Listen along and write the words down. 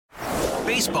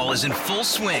Baseball is in full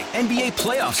swing. NBA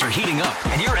playoffs are heating up,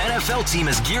 and your NFL team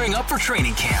is gearing up for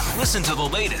training camp. Listen to the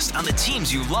latest on the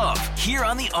teams you love here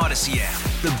on the Odyssey app.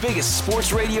 The biggest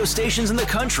sports radio stations in the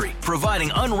country,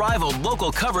 providing unrivaled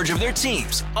local coverage of their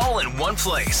teams, all in one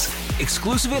place.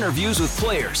 Exclusive interviews with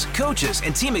players, coaches,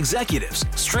 and team executives,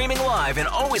 streaming live and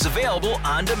always available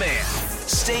on demand.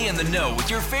 Stay in the know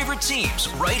with your favorite teams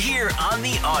right here on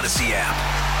the Odyssey app.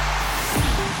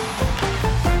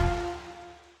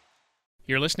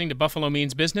 You're listening to Buffalo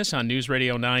Means Business on News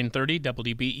Radio 930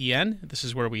 WBEN. This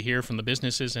is where we hear from the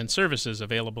businesses and services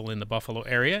available in the Buffalo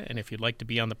area. And if you'd like to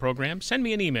be on the program, send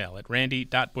me an email at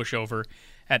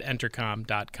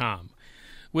randy.bushover@entercom.com.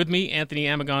 With me, Anthony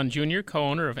Amagon Jr.,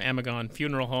 co-owner of Amagon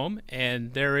Funeral Home.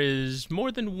 And there is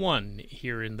more than one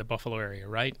here in the Buffalo area,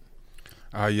 right?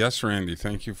 Yes, Randy.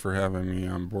 Thank you for having me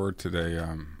on board today.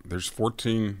 There's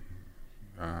 14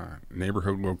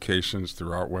 neighborhood locations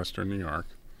throughout Western New York.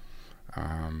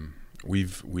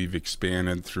 We've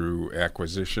expanded through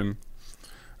acquisition,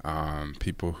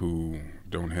 people who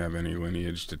don't have any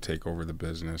lineage to take over the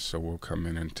business, so we'll come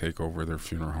in and take over their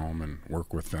funeral home and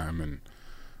work with them and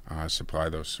supply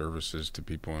those services to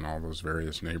people in all those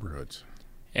various neighborhoods.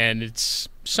 And it's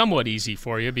somewhat easy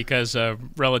for you because a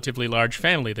relatively large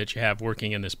family that you have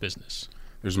working in this business.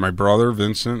 There's my brother,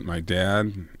 Vincent, my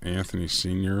dad, Anthony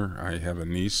Sr. I have a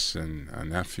niece and a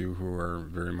nephew who are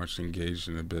very much engaged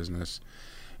in the business.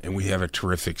 And we have a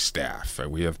terrific staff.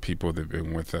 We have people that have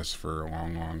been with us for a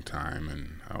long, long time,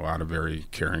 and a lot of very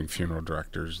caring funeral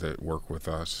directors that work with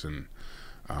us and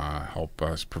help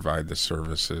us provide the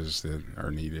services that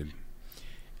are needed.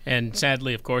 And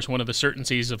sadly, of course, one of the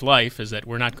certainties of life is that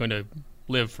we're not going to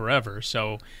live forever.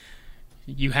 So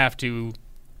you have to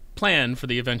plan for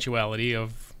the eventuality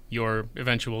of your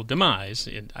eventual demise,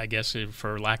 I guess,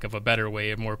 for lack of a better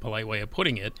way, a more polite way of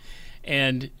putting it.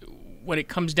 And when it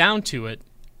comes down to it,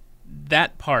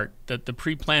 that part, that the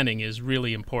pre-planning is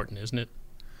really important, isn't it?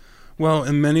 Well,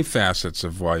 in many facets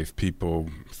of life, people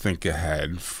think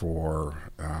ahead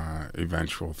for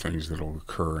eventual things that will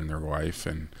occur in their life.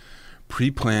 And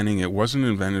pre-planning, it wasn't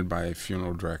invented by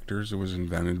funeral directors. It was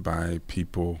invented by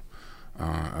people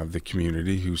of the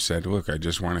community who said, look, I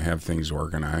just want to have things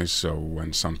organized so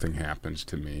when something happens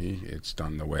to me, it's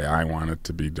done the way I want it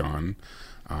to be done,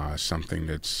 something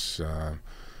that's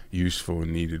useful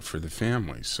and needed for the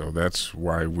family. So that's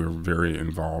why we're very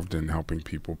involved in helping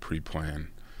people pre-plan.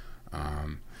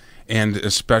 And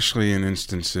especially in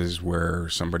instances where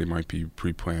somebody might be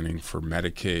pre-planning for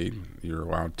Medicaid, you're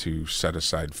allowed to set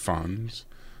aside funds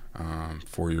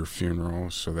for your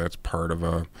funeral. So that's part of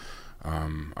a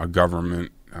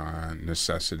government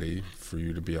necessity for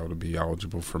you to be able to be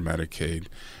eligible for Medicaid.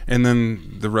 And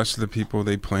then the rest of the people,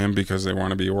 they plan because they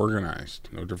want to be organized,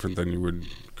 no different than you would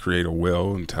create a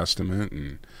will and testament.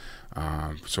 And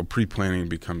so pre-planning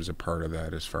becomes a part of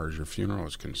that as far as your funeral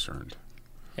is concerned.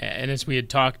 And as we had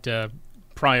talked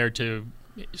prior to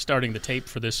starting the tape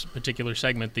for this particular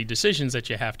segment, the decisions that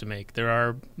you have to make, there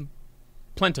are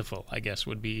plentiful, I guess,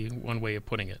 would be one way of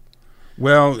putting it.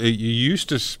 Well, you used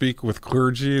to speak with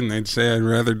clergy, and they'd say, I'd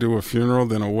rather do a funeral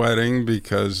than a wedding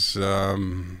because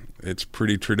it's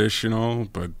pretty traditional,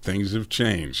 but things have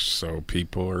changed. So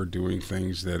people are doing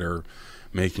things that are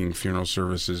making funeral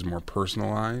services more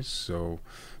personalized. So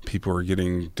people are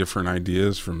getting different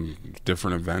ideas from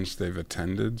different events they've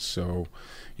attended. So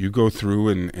you go through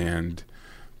and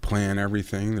plan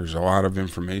everything. There's a lot of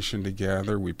information to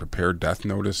gather. We prepare death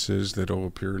notices that will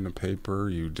appear in the paper.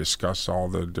 You discuss all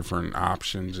the different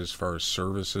options as far as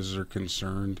services are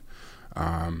concerned.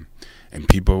 And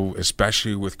people,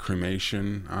 especially with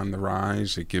cremation on the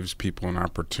rise, it gives people an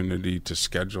opportunity to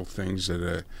schedule things at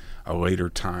a later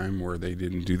time where they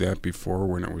didn't do that before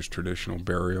when it was traditional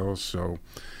burial. So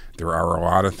there are a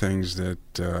lot of things that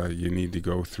you need to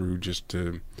go through just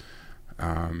to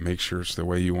make sure it's the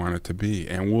way you want it to be.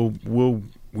 And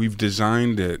we've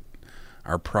designed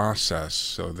our process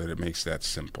so that it makes that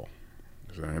simple.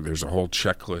 There's a whole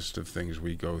checklist of things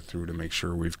we go through to make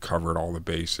sure we've covered all the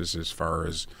bases as far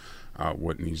as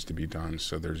what needs to be done.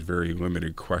 So there's very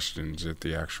limited questions at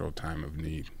the actual time of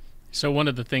need. So one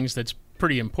of the things that's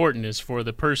pretty important is for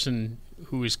the person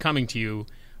who is coming to you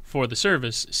for the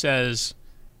service says,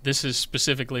 this is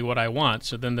specifically what I want.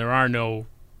 So then there are no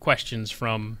questions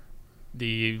from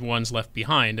the ones left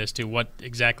behind as to what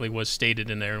exactly was stated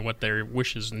in there and what their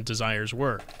wishes and desires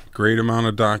were. Great amount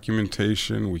of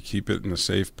documentation. We keep it in a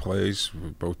safe place,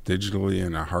 both digitally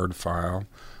and a hard file.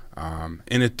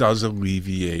 And it does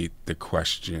alleviate the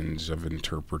questions of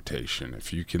interpretation.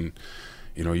 If you can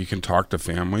You can talk to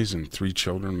families, and 3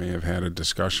 children may have had a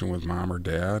discussion with mom or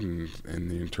dad, and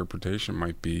the interpretation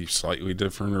might be slightly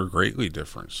different or greatly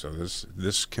different. So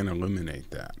this can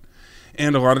eliminate that.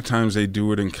 And a lot of times they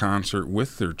do it in concert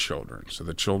with their children, so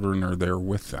the children are there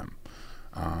with them.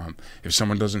 If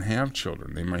someone doesn't have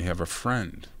children, they might have a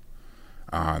friend.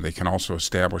 They can also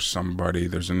establish somebody.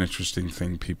 There's an interesting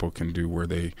thing people can do where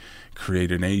they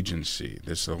create an agency.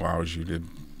 This allows you to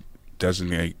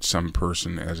designate some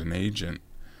person as an agent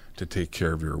to take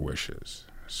care of your wishes.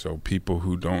 So people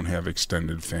who don't have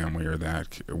extended family or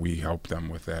that, we help them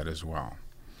with that as well.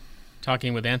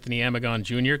 Talking with Anthony Amagon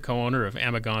Jr., co-owner of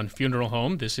Amagon Funeral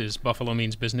Home. This is Buffalo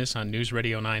Means Business on News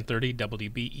Radio 930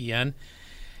 WBEN.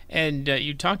 And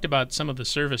you talked about some of the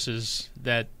services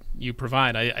that you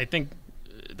provide. I think,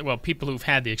 well, people who've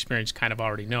had the experience kind of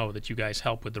already know that you guys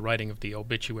help with the writing of the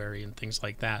obituary and things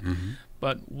like that. Mm-hmm.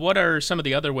 But what are some of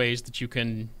the other ways that you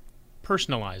can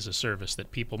personalize a service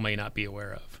that people may not be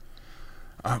aware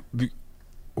of?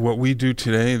 What we do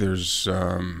today, there's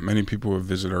many people who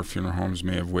visit our funeral homes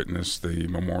may have witnessed the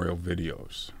memorial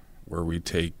videos where we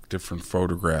take different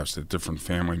photographs that different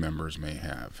family members may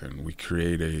have, and we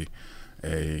create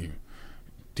a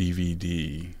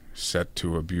DVD set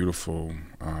to a beautiful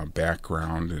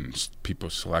background, and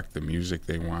people select the music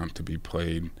they want to be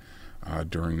played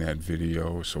during that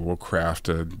video. So we'll craft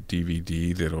a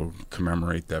DVD that'll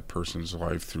commemorate that person's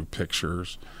life through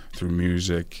pictures, through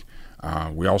music.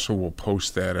 We also will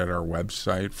post that at our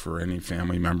website for any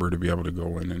family member to be able to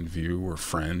go in and view, or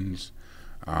friends.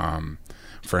 A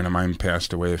friend of mine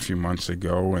passed away a few months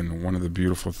ago, and one of the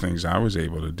beautiful things I was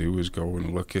able to do is go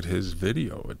and look at his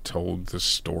video. It told the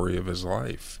story of his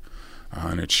life,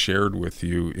 and it shared with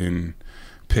you in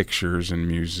pictures and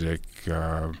music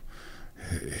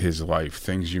his life,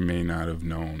 things you may not have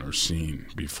known or seen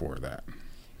before that.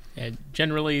 And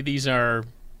generally, these are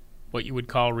what you would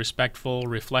call respectful,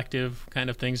 reflective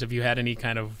kind of things. Have you had any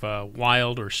kind of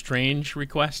wild or strange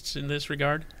requests in this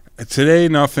regard? Today,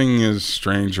 nothing is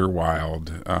strange or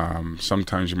wild.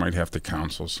 Sometimes you might have to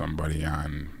counsel somebody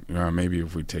on, maybe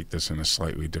if we take this in a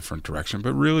slightly different direction.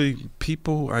 But really,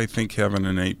 people, I think, have an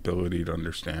innate ability to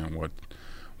understand what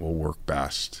will work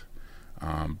best.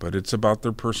 But it's about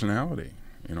their personality.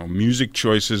 Music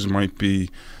choices might be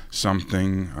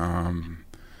something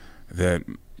that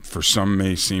for some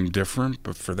may seem different,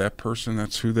 but for that person,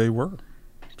 that's who they were.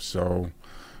 So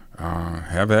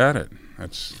have at it.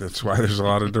 That's why there's a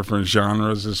lot of different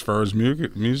genres as far as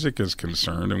music is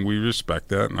concerned, and we respect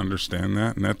that and understand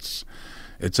that. And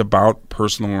it's about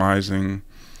personalizing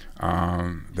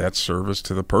that service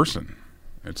to the person.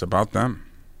 It's about them.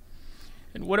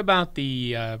 And what about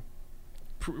the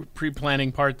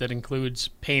pre-planning part that includes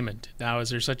payment? Now, is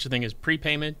there such a thing as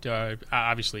prepayment?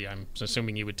 Obviously, I'm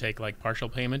assuming you would take like partial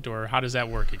payment, or how does that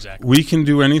work exactly? We can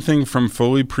do anything from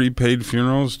fully prepaid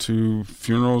funerals to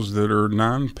funerals that are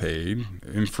non-paid,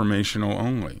 informational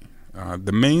only.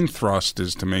 The main thrust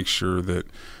is to make sure that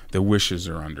the wishes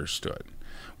are understood.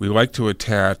 We like to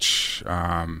attach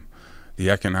the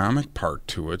economic part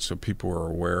to it so people are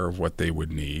aware of what they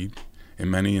would need. In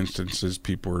many instances,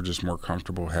 people are just more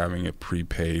comfortable having it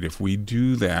prepaid. If we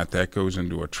do that, that goes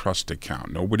into a trust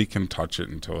account. Nobody can touch it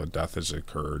until a death has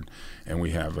occurred, and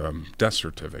we have a death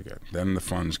certificate. Then the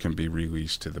funds can be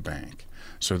released to the bank.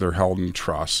 So they're held in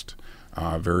trust,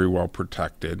 very well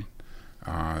protected,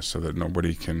 so that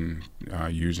nobody can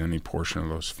use any portion of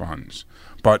those funds.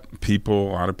 But a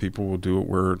lot of people will do it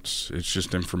where it's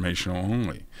just informational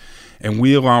only. And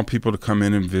we allow people to come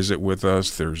in and visit with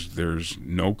us. There's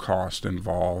no cost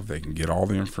involved. They can get all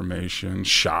the information,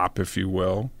 shop, if you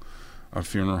will, a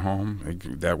funeral home.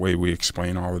 That way we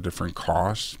explain all the different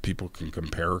costs. People can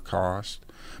compare costs.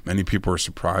 Many people are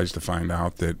surprised to find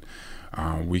out that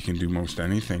we can do most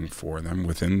anything for them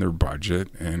within their budget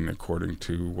and according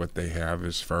to what they have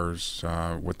as far as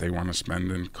what they want to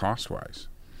spend in cost-wise.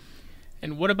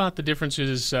 And what about the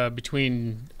differences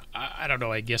between, I don't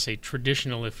know, I guess a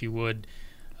traditional, if you would,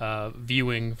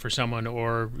 viewing for someone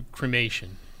or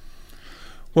cremation?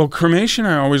 Well, cremation,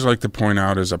 I always like to point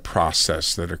out, is a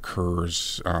process that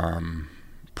occurs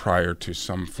prior to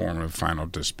some form of final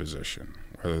disposition,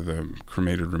 whether the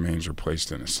cremated remains are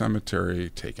placed in a cemetery,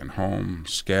 taken home,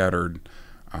 scattered.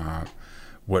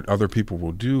 What other people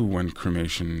will do when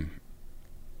cremation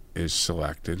is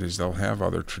selected is they'll have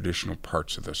other traditional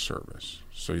parts of the service.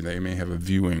 So they may have a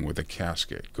viewing with a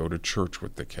casket, go to church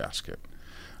with the casket,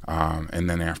 and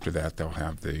then after that they'll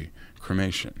have the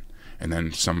cremation, and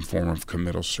then some form of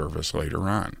committal service later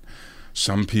on.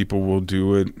 Some people will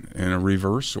do it in a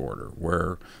reverse order,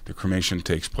 where the cremation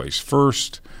takes place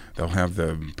first. They'll have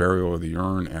the burial of the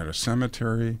urn at a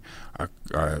cemetery,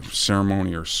 a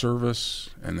ceremony or service,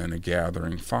 and then a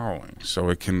gathering following.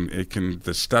 So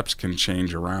the steps can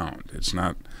change around. It's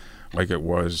not like it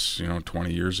was,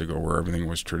 20 years ago, where everything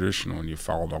was traditional and you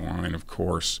followed a line of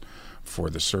course for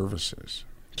the services.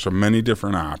 So many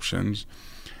different options.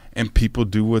 And people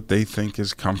do what they think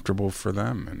is comfortable for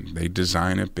them, and they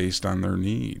design it based on their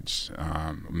needs.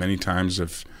 Many times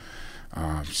if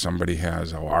somebody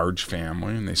has a large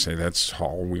family and they say, that's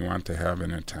all we want to have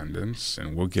in attendance,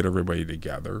 and we'll get everybody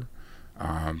together,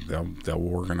 they'll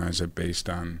organize it based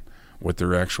on what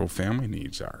their actual family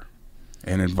needs are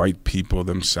and invite people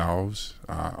themselves,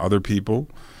 other people.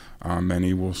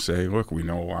 Many will say, look, we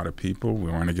know a lot of people.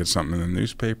 We want to get something in the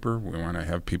newspaper. We want to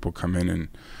have people come in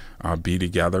and be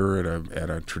together at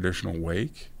a traditional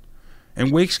wake.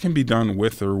 And wakes can be done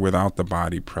with or without the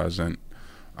body present.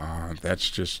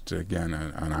 That's just, again,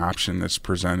 an option that's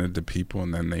presented to people,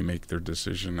 and then they make their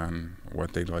decision on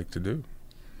what they'd like to do.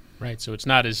 Right, so it's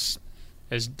not as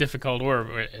difficult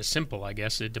or as simple, I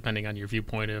guess, depending on your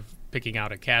viewpoint of picking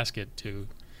out a casket to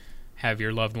have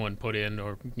your loved one put in,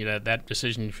 or that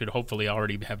decision should hopefully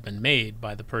already have been made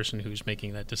by the person who's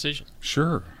making that decision.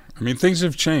 Sure. I mean, things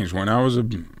have changed. When I was a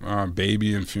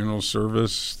baby in funeral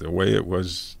service, the way it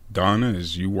was done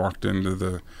is you walked into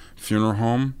the funeral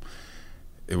home.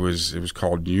 It was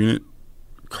called unit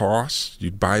cost.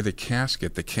 You'd buy the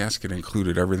casket. The casket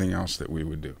included everything else that we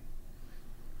would do.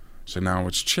 So now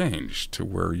it's changed to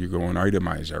where you go and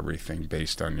itemize everything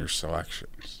based on your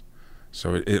selections.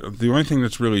 So the only thing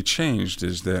that's really changed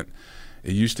is that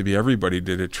it used to be everybody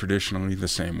did it traditionally the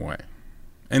same way.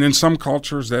 And in some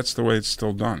cultures, that's the way it's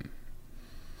still done.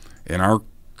 In our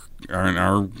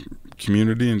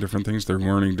community and different things, they're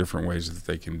learning different ways that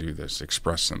they can do this,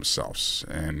 express themselves,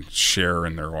 and share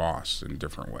in their loss in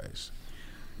different ways.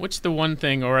 What's the one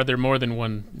thing, or is there more than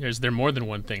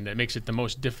one thing that makes it the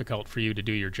most difficult for you to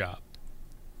do your job?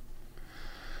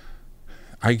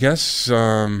 I guess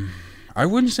I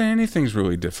wouldn't say anything's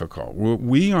really difficult. What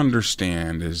we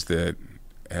understand is that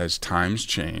as times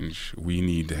change, we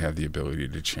need to have the ability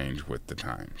to change with the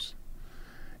times.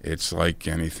 It's like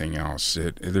anything else.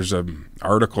 There's an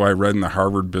article I read in the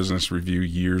Harvard Business Review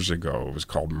years ago. It was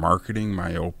called Marketing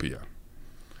Myopia.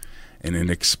 And it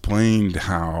explained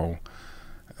how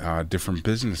different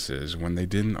businesses, when they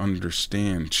didn't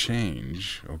understand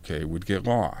change, would get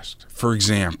lost. For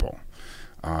example,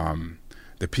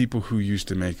 the people who used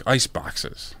to make ice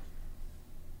boxes,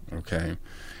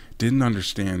 didn't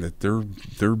understand that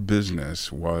their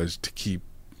business was to keep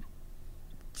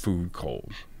food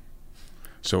cold.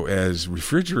 So as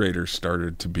refrigerators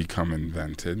started to become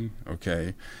invented,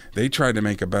 they tried to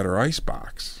make a better ice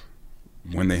box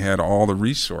when they had all the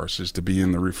resources to be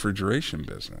in the refrigeration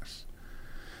business.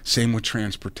 Same with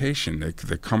transportation.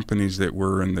 The companies that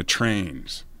were in the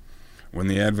trains, when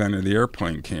the advent of the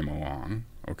airplane came along,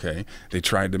 they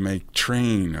tried to make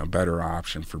train a better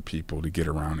option for people to get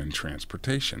around in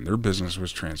transportation. Their business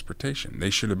was transportation. They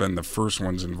should have been the first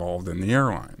ones involved in the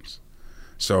airlines.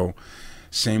 So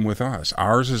same with us.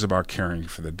 Ours is about caring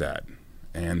for the dead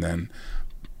and then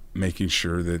making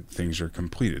sure that things are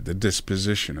completed, the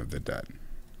disposition of the dead,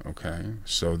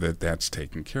 so that's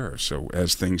taken care of. So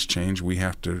as things change, we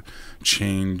have to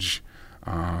change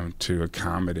to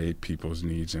accommodate people's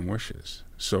needs and wishes.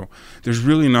 So there's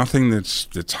really nothing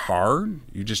that's hard.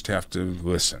 You just have to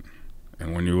listen.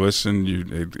 And when you listen,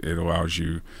 it allows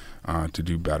you to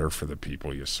do better for the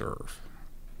people you serve.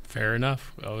 Fair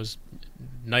enough. Well, it was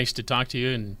nice to talk to you,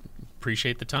 and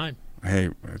appreciate the time. Hey,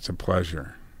 it's a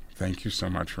pleasure. Thank you so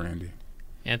much, Randy.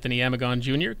 Anthony Amagon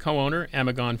Jr., co-owner,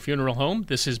 Amagon Funeral Home.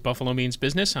 This is Buffalo Means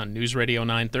Business on News Radio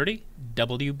 930,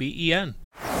 WBEN.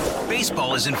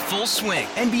 Baseball is in full swing.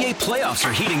 NBA playoffs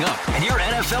are heating up, and your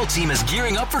NFL team is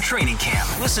gearing up for training camp.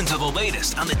 Listen to the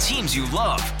latest on the teams you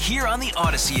love here on the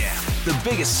Odyssey app. The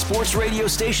biggest sports radio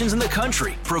stations in the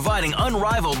country, providing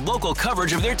unrivaled local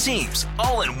coverage of their teams,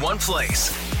 all in one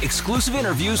place. Exclusive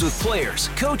interviews with players,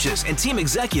 coaches, and team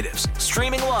executives,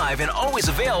 streaming live and always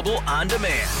available on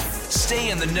demand. Stay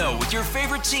in the know with your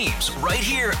favorite teams right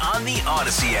here on the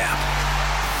Odyssey app.